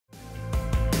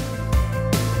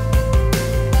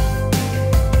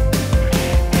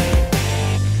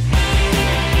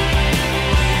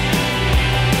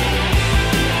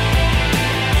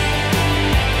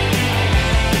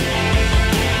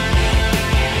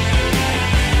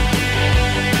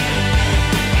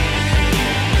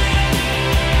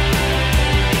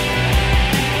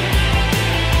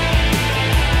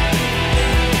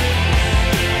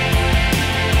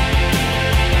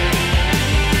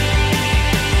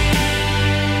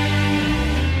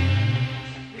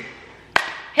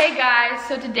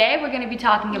today we're gonna be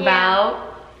talking about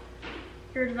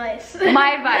your advice.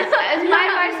 My advice.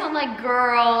 My advice on like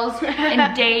girls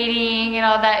and dating and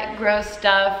all that gross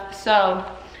stuff. So,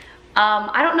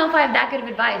 I don't know if I have that good of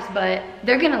advice, but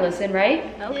they're gonna listen,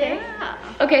 right? Okay. Yeah.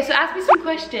 Okay, so ask me some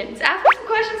questions. Ask me some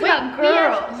questions about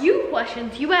girls. We ask you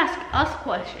questions. You ask us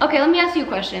questions. Okay, let me ask you a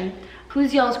question.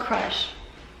 Who's y'all's crush?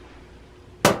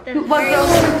 What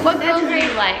girls do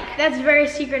you like? That's very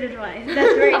secret advice.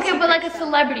 That's very okay, but like a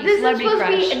celebrity, This is celebrity supposed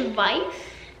crush. to be advice.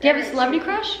 Do you have a celebrity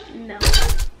crush? No.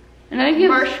 None of you?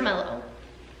 Marshmallow.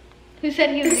 Who said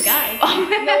he was a guy? Oh.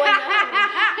 No one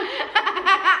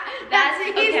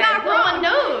knows. He's not No wrong. one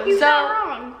knows. He's So, not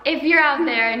wrong. if you're out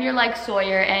there and you're like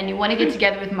Sawyer and you want to get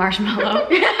together with Marshmallow,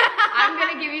 I'm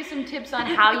gonna give you some tips on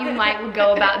how you might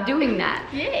go about doing that.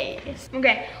 Yay.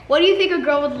 Okay, what do you think a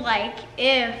girl would like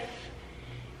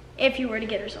if you were to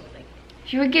get her something?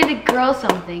 If you would get a girl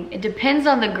something, it depends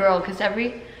on the girl, because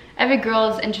every girl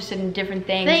is interested in different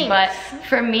things. Thanks. But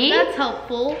for me, That's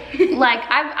helpful. like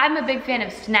I'm a big fan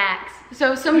of snacks.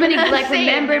 So if somebody like Same.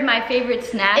 remembered my favorite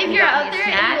snack, If and you're got out me a there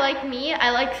and snack, you like me, I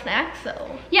like snacks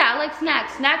though. yeah, I like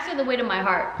snacks. Snacks are the way to my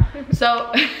heart. So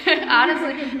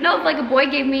honestly, no, if like a boy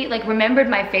gave me, like remembered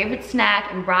my favorite snack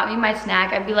and brought me my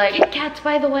snack, I'd be like, Kit Kats,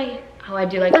 by the way. oh, I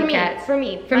do like For Kit me, Kats. for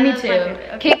me. For me That's too. my favorite.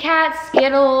 Okay. Kit Kats,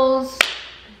 Skittles,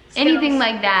 anything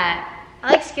like that.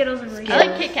 I like Skittles and Reese's. I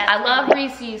like Kit Kats. I love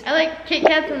Reese's. I like Kit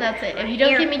Kats and that's it. If you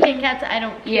don't give me Kit Kats, I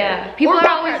don't care. Yeah, people Or are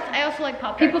always Pop-Tarts. I also like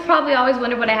Pop-Tarts. people probably always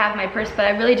wonder what I have in my purse, but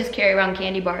I really just carry around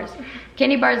candy bars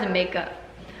and makeup.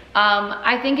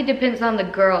 I think it depends on the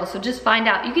girl, so just find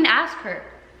out. You can ask her.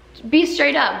 Be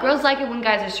straight up. Girls like it when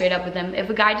guys are straight up with them. If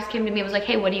a guy just came to me and was like,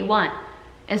 hey, what do you want?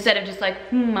 Instead of just like,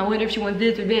 I wonder if she wants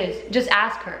this or this. Just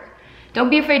ask her.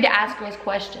 Don't be afraid to ask girls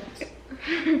questions.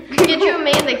 Get you a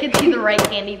man that gets you the right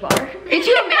candy bar. Get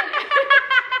you a man.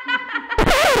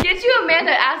 Get you a man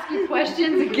that asks you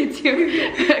questions and gets you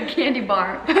a candy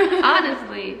bar.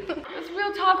 Honestly, it's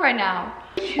real talk right now.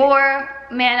 Or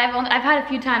man, I've had a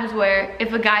few times where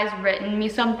if a guy's written me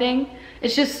something,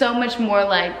 it's just so much more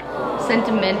like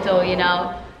sentimental, you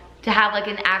know, to have like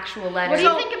an actual letter. What do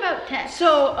you think about text?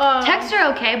 So, Texts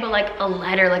are okay, but like a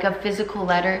letter, like a physical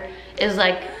letter, is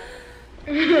like.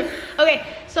 okay,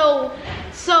 so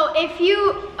if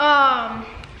you I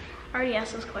already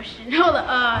asked this question. Hold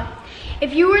on.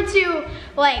 If you were to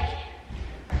like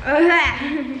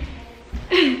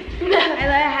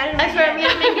I swear I'm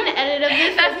gonna make an edit of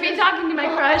this. That's me talking to my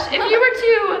crush. If you were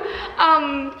to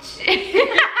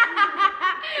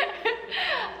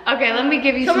okay, let me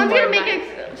give you Someone's some more gonna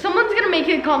advice. someone's gonna make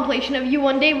a compilation of you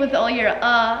one day with all your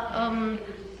dang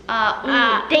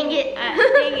it.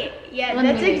 Yeah, Let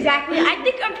me that's make it. exactly. I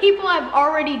think people have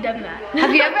already done that.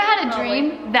 Have you ever had a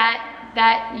dream that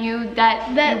you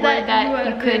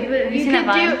could you seen that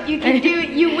Vine? you can do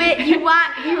you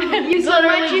so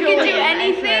much you can do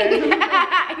anything.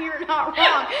 You're not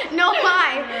wrong. No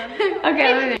lie.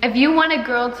 Okay, if you want a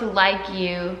girl to like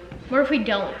you, What if we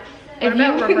don't? if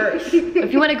What about reverse?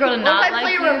 if you want a girl to What if not I like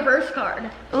play you, a reverse card?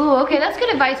 ooh, okay, that's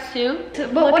good advice too.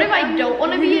 But what if I don't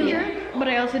want to be a jerk, but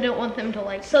I also don't want them to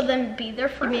like So then be their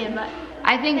friend.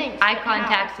 I think Thanks, eye but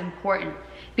contact's important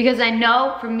because I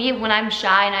know for me when I'm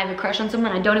shy and I have a crush on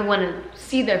someone, I don't even want to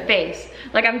see their face.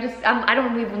 Like I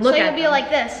don't even look So at you'll be them. like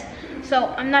this. So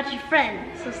I'm not your friend.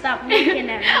 So stop looking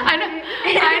at me. I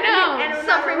know. And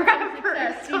Suffering from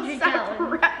success. So success, stop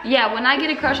Julian. Yeah, when I get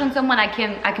a crush on someone, I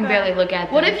can barely look at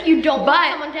them. What if you don't But-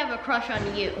 want someone to have a crush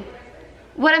on you?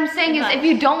 What I'm saying is, if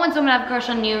you don't want someone to have a crush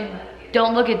on you,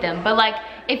 don't look at them. But like,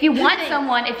 if you want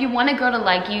someone, if you want a girl to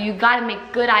like you, you gotta make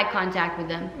good eye contact with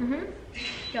them.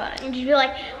 Got it. And just be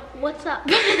like, what's up?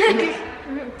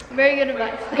 Very good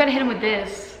advice. You gotta hit him with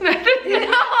this.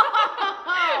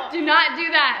 Do not do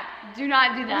that. Do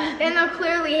not do that. And they'll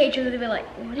clearly hate you. They'll be like,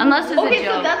 what are you Unless it's a Okay,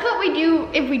 joke. so that's what we do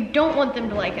if we don't want them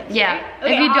to like us. Yeah.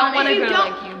 right? If you don't want a If you girl to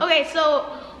don't- like you. Okay, so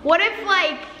what if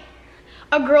like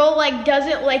a girl like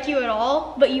doesn't like you at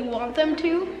all, but you want them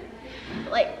to?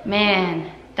 Like, Man,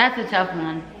 that's a tough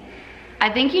one. I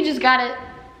think you just gotta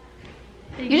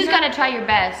try your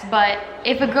best. But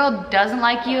if a girl doesn't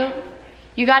like you,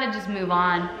 you gotta just move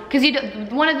on. Cause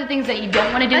one of the things that you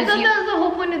don't want to do I is thought that was the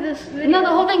whole point of this video. no, the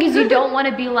whole thing is you don't want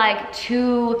to be like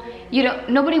too.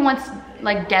 Nobody wants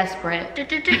like desperate.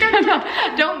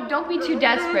 don't be too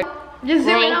desperate. Just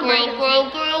zoom in on Girl, Brandon's girl,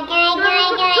 name. girl, girl,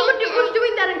 girl, girl, Someone was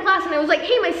doing that in class and I was like,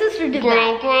 hey, my sister did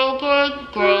that.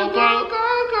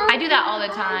 I do that all the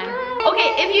time. Okay,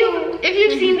 if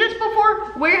you've seen this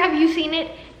before, where have you seen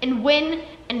it and when,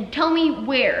 and tell me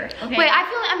where. Okay. Wait,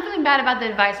 I'm feeling bad about the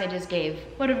advice I just gave.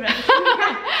 What about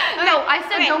No, I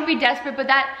said don't be desperate, but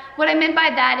that what I meant by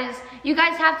that is you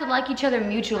guys have to like each other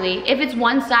mutually. If it's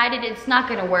one-sided, it's not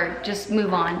gonna work. Just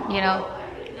move on, you know?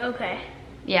 Okay.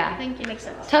 Yeah. Thank you. Makes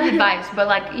sense. Tough advice, but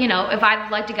like, you know, if I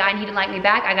liked a guy and he didn't like me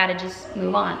back, I gotta just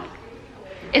move on.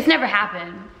 It's never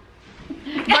happened.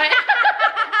 But,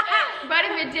 but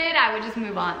if it did, I would just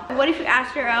move on. What if you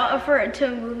asked her out to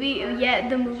a movie, yet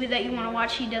the movie that you want to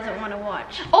watch, she doesn't want to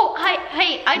watch? Oh,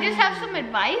 hey, I just have some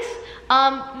advice.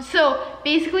 So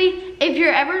basically, if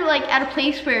you're ever like at a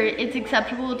place where it's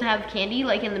acceptable to have candy,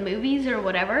 like in the movies or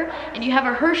whatever, and you have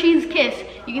a Hershey's Kiss,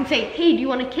 you can say, hey, do you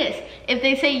want a kiss? If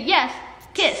they say yes,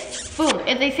 kiss, boom.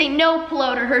 If they say no, pull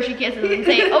out a Hershey Kisses and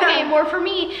say, okay, more for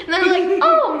me. And then they're like,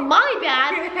 oh, my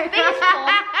bad, baseball.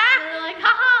 And they're like,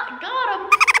 haha, got him.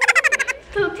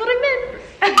 So that's what I meant.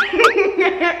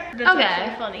 That's Okay.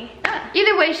 actually funny.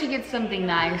 Either way, she gets something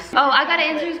nice. Oh, I gotta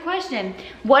answer his question.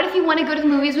 What if you want to go to the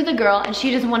movies with a girl and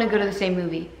she doesn't want to go to the same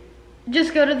movie?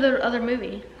 Just go to the other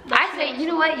movie. I say, you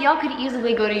know what? Y'all could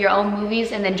easily go to your own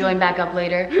movies and then join back up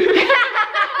later.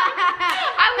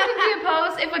 I wouldn't be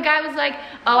opposed if a guy was like,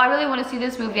 oh, I really want to see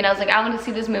this movie, and I was like, I want to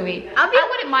see this movie. I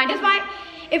wouldn't mind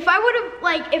if I would have,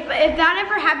 like, if that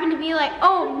ever happened to me, like,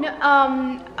 oh no,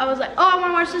 I was like, oh, I want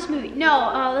to watch this movie.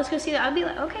 No, let's go see that. I'd be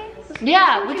like, okay.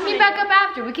 Yeah, we can meet back up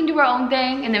after. We can do our own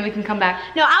thing, and then we can come back.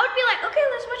 No, I would be like, okay,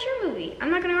 let's watch your movie. I'm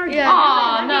not gonna argue. Yeah.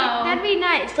 Aw, no. That'd be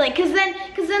nice, like, cause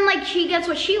then like she gets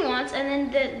what she wants,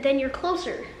 and then you're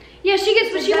closer. Yeah, she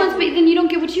gets what she wants, but then you don't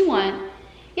get what you want.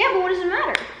 Yeah, but what does it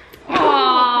matter?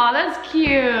 Aw, that's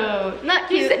cute. Not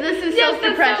cute. This is Yes,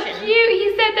 self-depression. that's so cute. He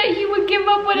said that he would give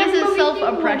up whatever This is movie he wants.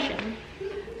 self-oppression.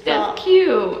 That's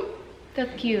cute.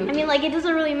 That's cute. I mean, like, it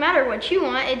doesn't really matter what you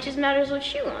want. It just matters what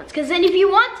she wants. Cause then if you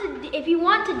want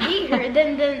to date her,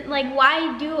 then like,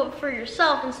 why do it for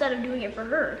yourself instead of doing it for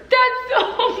her? That's,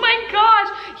 oh my gosh.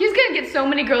 He's gonna get so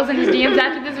many girls in his DMs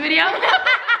after this video.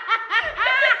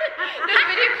 This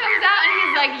video comes out and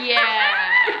he's like, yeah.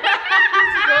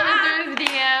 He's scrolling through his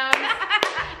DMs.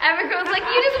 Every girl's like,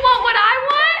 you just want what I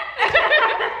want?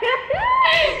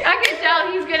 I can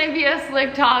tell he's gonna be a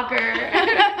slick talker.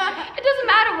 It doesn't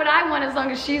matter what I want as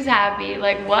long as she's happy.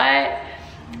 Like, what?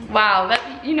 Wow,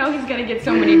 that, you know he's gonna get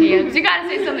so many DMs. You gotta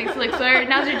say something slick, Sawyer.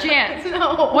 Now's your chance.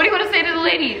 No. What do you want to say to the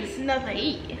ladies?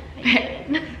 Nothing.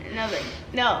 Nothing.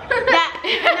 No.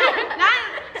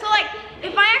 So like,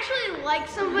 if I actually like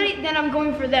somebody, then I'm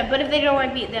going for them. But if they don't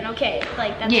like me, then okay,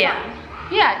 like that's fine.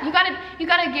 Yeah, you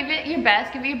gotta give it your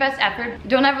best, give it your best effort.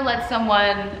 Don't ever let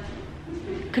someone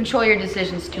control your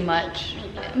decisions too much.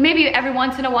 Maybe every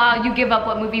once in a while you give up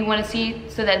what movie you want to see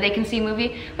so that they can see a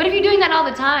movie. But if you're doing that all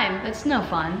the time, that's no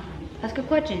fun. That's a good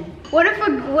question. What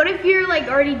if you're like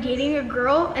already dating a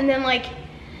girl and then like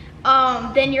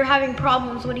then you're having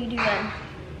problems? What do you do then?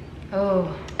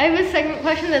 Oh. I have a second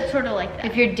question that's sort of like that.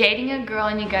 If you're dating a girl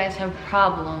and you guys have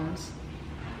problems,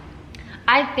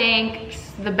 I think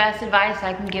the best advice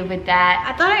I can give with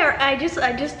that. I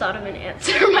just thought of an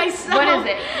answer myself. What is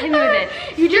it? Hit me with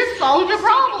it. You just solve the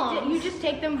problem. You just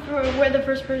take them for where the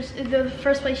first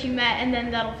place you met, and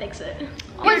then that'll fix it.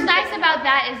 What's nice about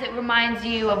that is it reminds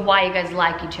you of why you guys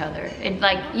like each other. It,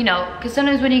 like, you know, because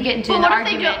sometimes when you get into an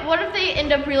argument. What if they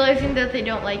end up realizing that they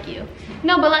don't like you?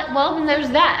 No, but like, well, then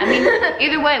there's that. I mean,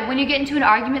 either way, when you get into an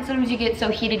argument, sometimes you get so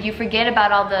heated, you forget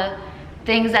about all the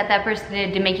things that person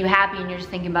did to make you happy, and you're just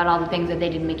thinking about all the things that they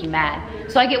did to make you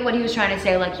mad. So I get what he was trying to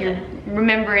say, like you're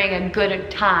remembering a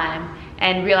good time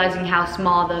and realizing how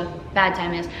small the bad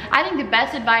time is. I think the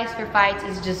best advice for fights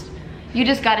is you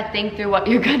just gotta think through what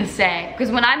you're gonna say.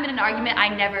 Because when I'm in an argument,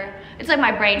 it's like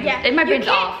my brain's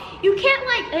off. You can't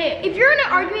like, if you're in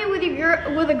an argument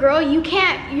with a girl,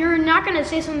 you're not gonna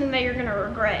say something that you're gonna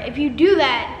regret. If you do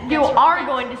that, You are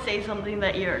going to say something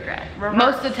that you regret.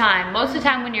 Most of the time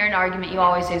when you're in an argument, you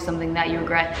always say something that you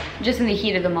regret, just in the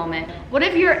heat of the moment. What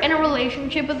if you're in a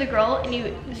relationship with a girl and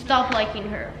you stop liking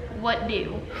her? What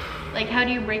do? Like, how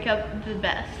do you break up the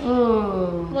best?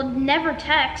 Ooh. Well, never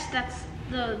text.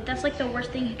 That's like the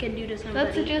worst thing you can do to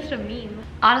somebody. That's just a meme.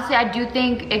 Honestly, I do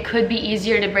think it could be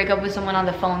easier to break up with someone on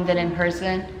the phone than in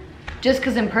person. Just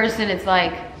because in person, it's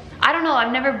like, I don't know,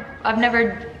 I've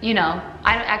never, you know,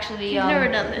 I don't actually. You've never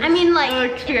done this. I mean, like, No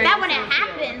if experience that wouldn't in the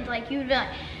field. happen, like, you'd be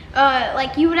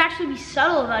like you would actually be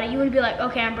subtle about it. You would be like,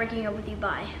 okay, I'm breaking up with you,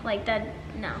 bye. Like that,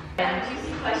 no.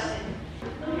 Juicy question.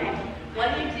 Okay.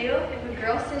 What do you do if a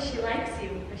girl says she likes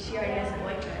you, but she already has a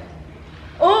boyfriend?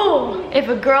 Oh! If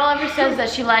a girl ever says that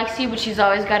she likes you, but she's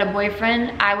always got a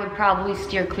boyfriend, I would probably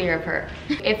steer clear of her.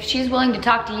 If she's willing to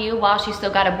talk to you while she's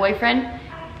still got a boyfriend,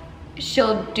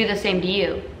 she'll do the same to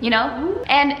you, you know?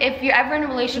 And if you're ever in a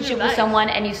relationship with someone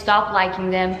and you stop liking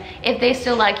them, if they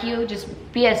still like you, just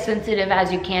be as sensitive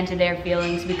as you can to their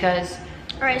feelings, because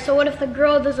All right, so what if the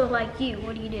girl doesn't like you?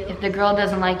 What do you do? If the girl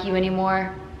doesn't like you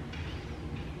anymore,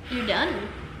 You're done.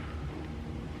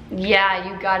 yeah,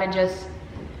 you gotta just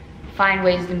find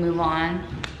ways to move on.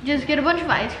 Just get a bunch of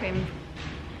ice cream.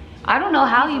 I don't know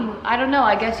how you, I don't know,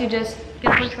 I guess you just,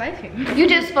 Get a bunch of ice cream. you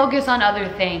just focus on other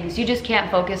things. You just can't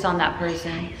focus on that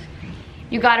person.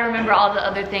 You gotta remember all the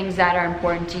other things that are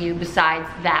important to you besides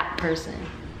that person.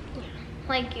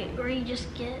 Like, or you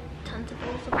just get tons of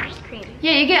bowls of ice cream.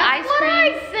 Yeah, you get ice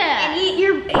cream.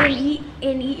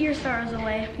 And eat your sorrows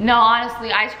away. No,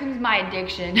 honestly, ice cream is my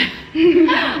addiction.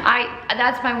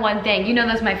 That's my one thing. You know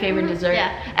that's my favorite dessert.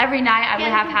 Yeah. Every night I would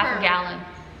Can have half a confirm. gallon.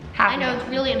 I know it's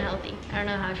really unhealthy. I don't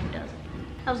know how she does it.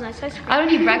 That was nice ice cream. I don't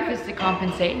eat breakfast to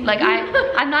compensate. Like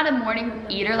I'm not a morning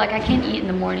eater. Like I can't eat in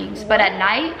the mornings, but at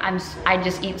night I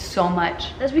just eat so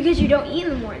much. That's because you don't eat in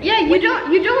the morning. Yeah, you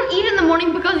don't eat in the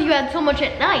morning because you had so much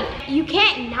at night. You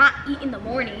can't not eat in the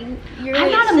morning. You're I'm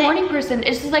really not a sick. morning person.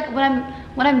 It's just like when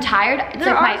I'm tired. It's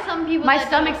There like are some people my that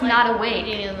stomach's don't not like awake.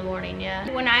 eating in the morning. Yeah.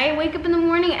 When I wake up in the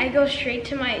morning, I go straight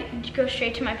to my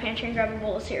pantry and grab a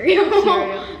bowl of cereal.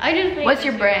 I just make What's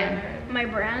your cereal. brand? My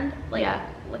brand, like Yeah.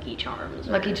 Lucky Charms.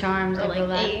 Lucky Charms. Or I like feel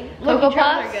that. a- Cocoa Lucky Charms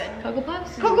Puffs. are good. Cocoa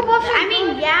Puffs. Cocoa Puffs are I mean,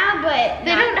 good. yeah, but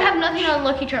They don't have nothing on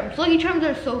Lucky Charms. Lucky Charms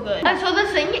are so good. And so the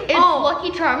thing is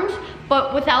Lucky Charms,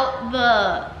 but without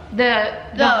The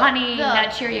honey the-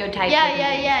 nut Cheerio type. Yeah, looking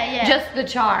yeah, thing. yeah, yeah. Just the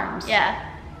charms. Yeah.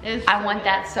 It's I so want good.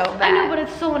 that so bad. I know, but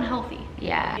it's so unhealthy.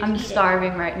 Yeah, I'm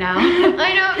starving right now. I know.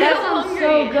 I'm That so sounds hungry.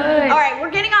 so good. All right, we're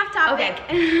getting off topic.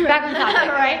 Okay, back on topic.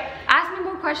 All right. Ask me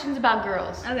more questions about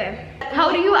girls. Okay.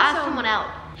 How do you ask someone out?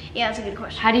 Yeah, that's a good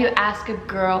question. How do you ask a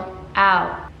girl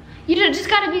out? You just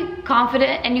gotta be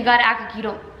confident and you gotta act like you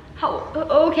don't,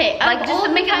 Okay. out like of just all to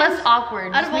the make it times- less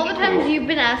awkward. Out Just of all make the it times cool. you've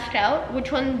been asked out,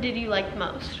 which one did you like the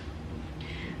most?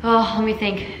 Oh, let me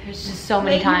think. There's just so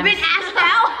many Wait, times. you've been asked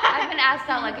out? I've been asked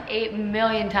out like 8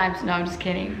 million times. No, I'm just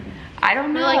kidding. I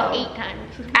don't know. Like 8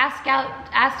 times.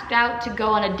 Asked out to go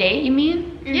on a date, you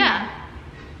mean? Yeah.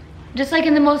 Just like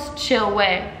in the most chill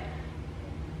way.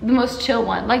 The most chill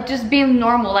one. Like just being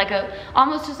normal, like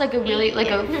almost just like a really, like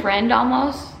a friend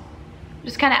almost.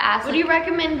 Just kind of ask. What do you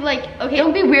recommend? Like, okay.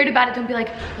 Don't be weird about it. Don't be like,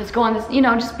 let's go on this, you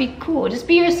know, just be cool. Just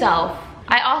be yourself.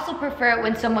 I also prefer it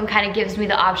when someone kind of gives me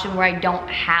the option where I don't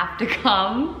have to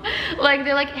come. Like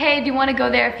they're like, hey, do you want to go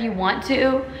there if you want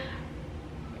to?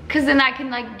 Cause then I can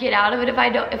like get out of it if I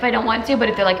don't want to. But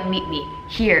if they're like, meet me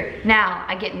here now,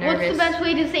 I get nervous. What's the best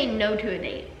way to say no to a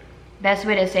date? Best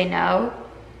way to say no?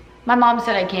 My mom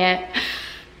said I can't.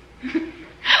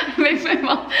 Makes my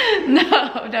mom,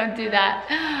 no, don't do that.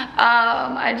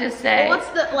 I just say, Well, what's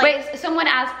the, like- wait, someone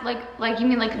asked, like you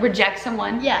mean like reject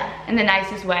someone? Yeah. In the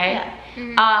nicest way?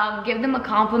 Yeah. Give them a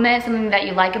compliment, something that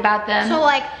you like about them. So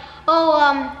like,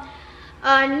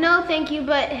 no, thank you,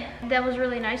 but that was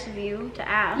really nice of you to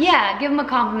ask. Yeah, give them a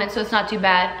compliment so it's not too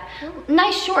bad.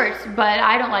 Nice shorts, but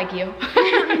I don't like you. No,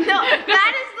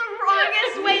 that is the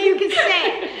wrongest way you can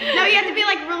say it. No, you have to be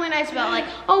like really nice about it. Like,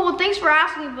 oh, well, thanks for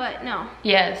asking, but no.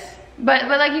 Yes, but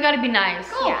like you gotta be nice.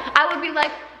 Cool. Yeah. I would be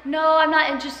like, no, I'm not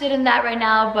interested in that right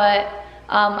now, but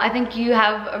I think you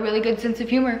have a really good sense of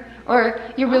humor, or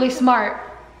you're really smart,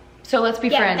 so let's be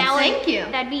friends. that would- Thank you.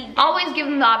 That'd be. Always give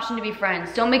them the option to be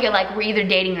friends. Don't make it like we're either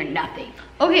dating or nothing.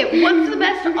 Okay, what's the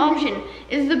best option?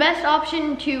 Is the best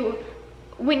option to,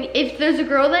 if there's a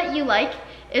girl that you like,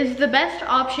 is the best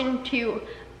option to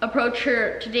approach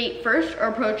her to date first or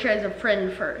approach her as a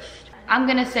friend first? I'm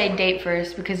gonna say date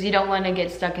first because you don't want to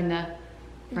get stuck in the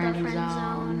friend friend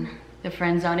zone. zone. The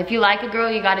friend zone. If you like a girl,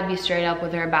 you gotta be straight up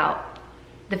with her about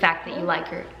the fact that you like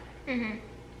her.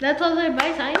 That's all the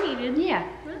advice I needed. Yeah.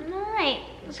 Alright.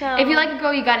 So. If you like a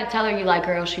girl, you gotta tell her you like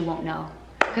her or else she won't know.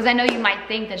 Because I know you might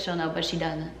think that she'll know, but she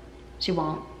doesn't. She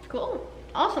won't. Cool.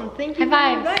 Awesome. Thank you.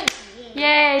 High for the fives. advice.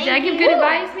 Yay, did I give good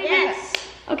advice? maybe? Yes.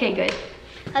 Okay, good.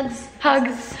 Hugs.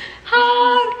 Hugs.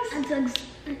 Hugs. Hugs.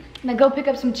 Now go pick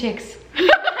up some chicks.